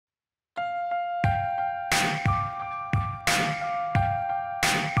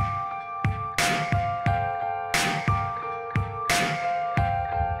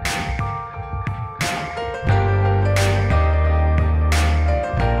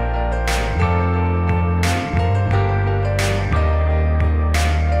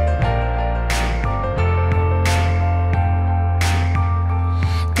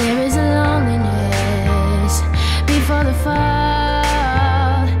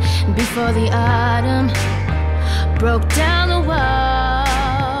before the autumn broke down the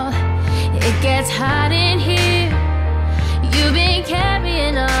wall. It gets hot in here. You've been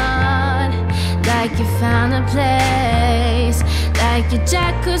carrying on like you found a place, like your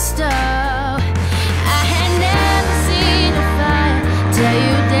Jack Cousteau. I had never seen a fire till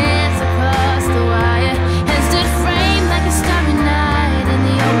you dance across the wire and stood framed like a starry night in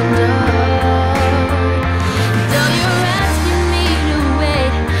the open door. Though you're asking me to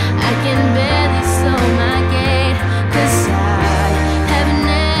wait, I can barely slow my gait, 'cause I have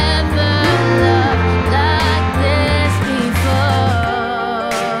never loved like this before.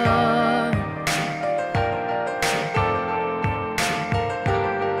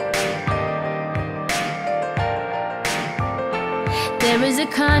 There is a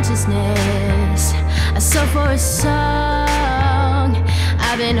consciousness, a soul for a song.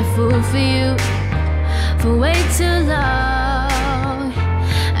 I've been a fool for you for way too long.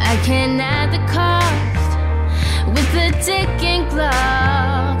 I can add the cost with the ticking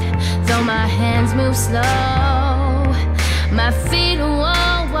clock. Though my hands move slow, my feet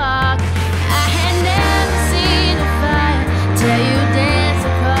won't walk. I had never seen a fire till you